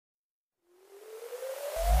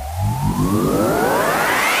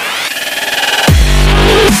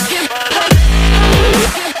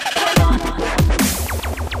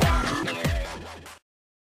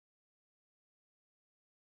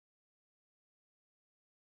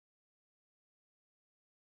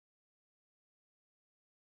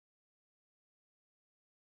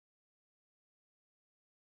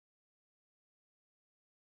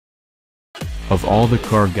Of all the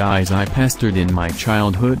car guys I pestered in my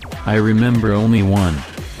childhood, I remember only one.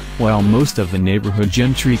 While most of the neighborhood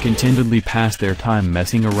gentry contentedly passed their time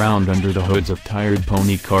messing around under the hoods of tired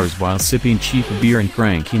pony cars while sipping cheap beer and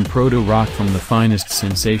cranking proto-rock from the finest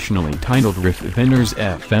sensationally titled riff Venner's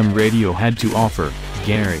FM radio had to offer,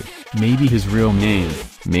 Gary, maybe his real name,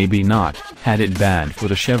 maybe not, had it bad for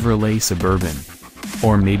the Chevrolet Suburban.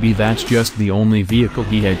 Or maybe that's just the only vehicle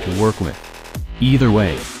he had to work with. Either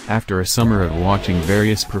way, after a summer of watching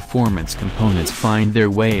various performance components find their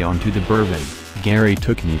way onto the Burban, Gary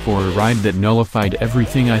took me for a ride that nullified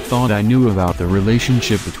everything I thought I knew about the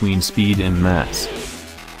relationship between speed and mass.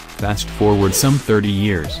 Fast forward some 30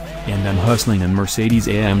 years, and I'm hustling a Mercedes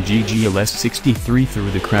AMG GLS63 through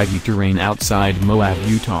the craggy terrain outside Moab,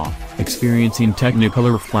 Utah, experiencing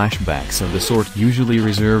Technicolor flashbacks of the sort usually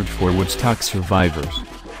reserved for Woodstock survivors.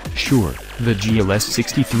 Sure, the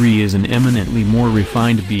GLS63 is an eminently more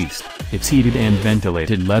refined beast, its heated and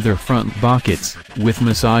ventilated leather front buckets, with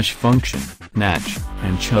massage function, natch,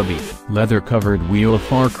 and chubby, leather-covered wheel a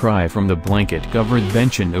far cry from the blanket-covered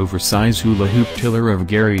bench and oversized hula-hoop tiller of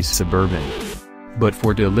Gary's Suburban. But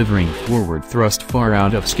for delivering forward thrust far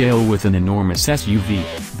out of scale with an enormous SUV,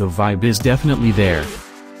 the vibe is definitely there.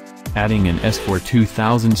 Adding an S for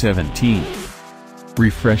 2017.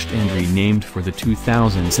 Refreshed and renamed for the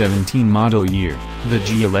 2017 model year, the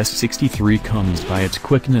GLS63 comes by its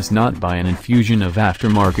quickness not by an infusion of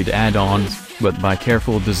aftermarket add-ons, but by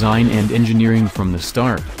careful design and engineering from the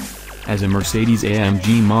start. As a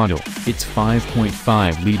Mercedes-AMG model, its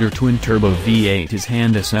 5.5-liter twin-turbo V8 is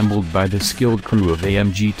hand-assembled by the skilled crew of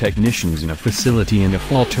AMG technicians in a facility in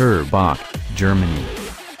Affalterbach, Germany.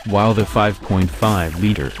 While the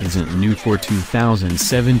 5.5-liter isn't new for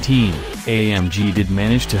 2017, AMG did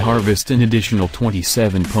manage to harvest an additional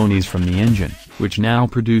 27 ponies from the engine, which now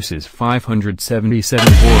produces 577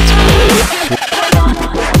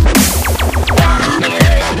 horsepower.